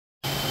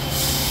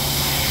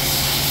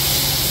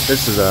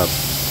This is a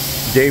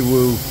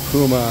Daewoo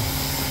Puma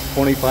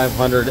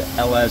 2500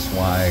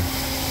 LSY.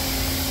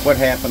 What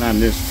happened on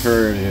this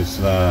turret is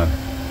the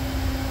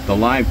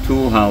live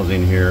tool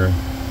housing here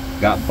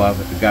got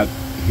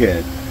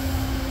hit,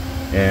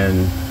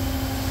 and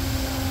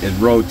it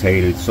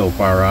rotated so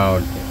far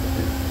out.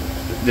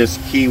 This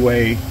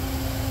keyway,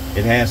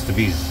 it has to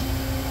be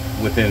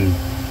within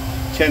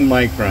 10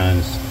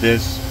 microns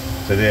this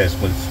to this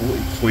when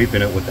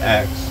sweeping it with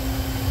X.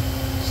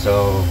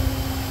 So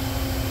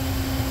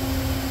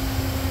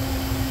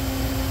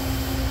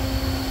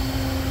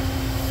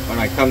when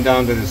I come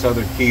down to this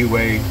other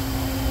keyway,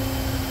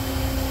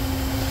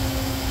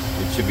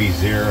 it should be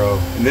 0,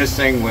 and this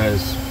thing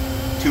was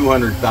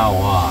 200 thou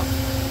off.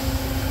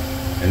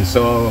 And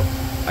so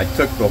I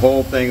took the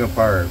whole thing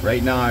apart.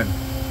 Right now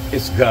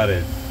it's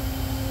gutted.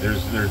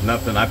 There's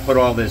nothing. I put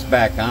all this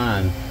back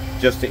on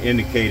just to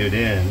indicate it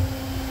in.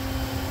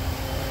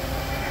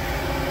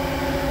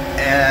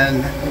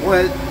 And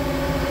what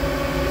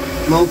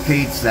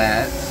locates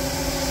that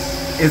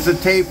is a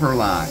taper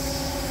lock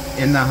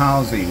in the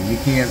housing. You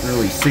can't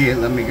really see it.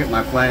 Let me get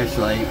my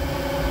flashlight.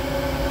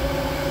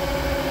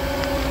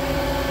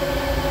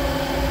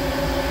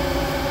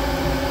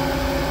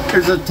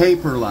 There's a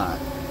taper lock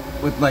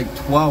with like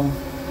 12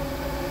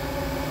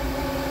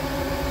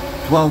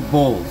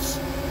 bolts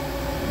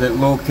that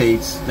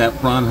locates that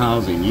front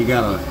housing. You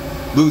gotta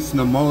loosen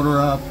the motor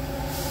up,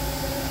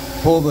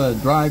 pull the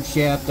drive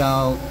shaft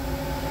out,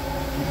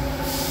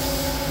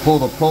 pull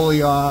the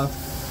pulley off.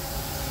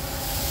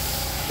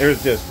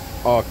 There's just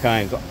all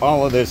kinds.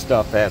 All of this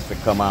stuff has to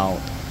come out.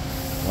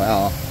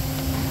 Well,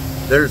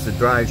 there's the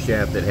drive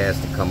shaft that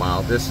has to come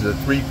out. This is a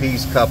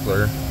 3-piece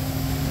coupler,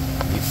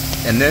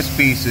 and this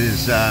piece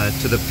is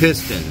to the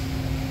piston,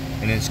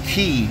 and it's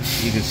keyed.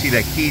 You can see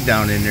that key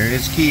down in there.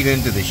 It's keyed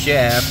into the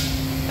shaft.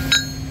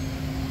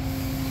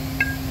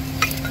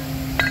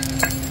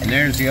 And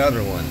there's the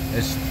other one.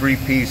 It's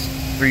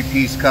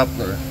 3-piece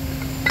coupler.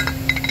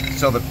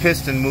 So the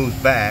piston moves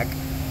back.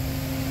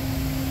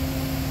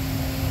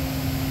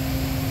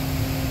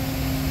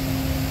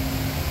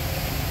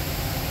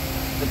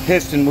 The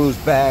piston moves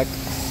back,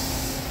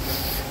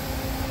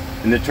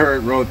 and the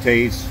turret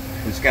rotates.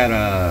 It's not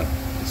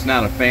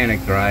a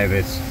FANUC drive,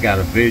 it's got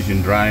a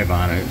Vision drive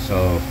on it,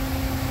 so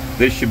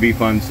this should be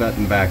fun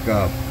setting back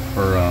up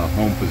for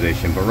home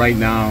position. But right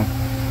now,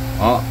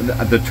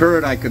 the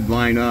turret I could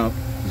line up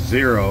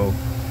 0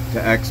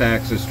 to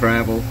X-axis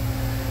travel.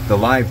 The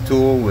live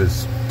tool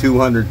was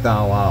 200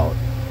 thou out,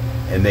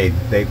 and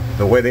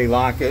the way they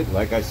lock it,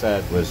 like I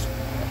said, was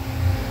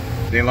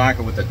they lock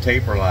it with a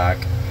taper lock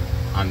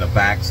on the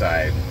back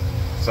side.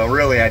 So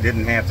really I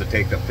didn't have to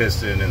take the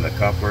piston and the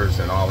couplers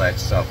and all that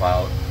stuff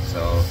out.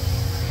 So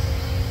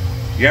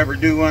you ever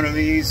do one of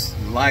these,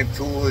 the live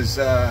tool is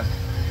not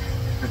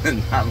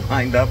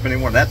lined up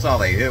anymore. That's all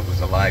they hit,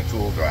 was a live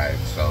tool drive.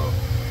 So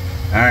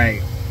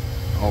alright,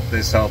 hope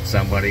this helps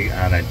somebody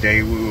on a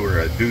Daewoo or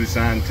a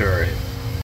Doosan turret.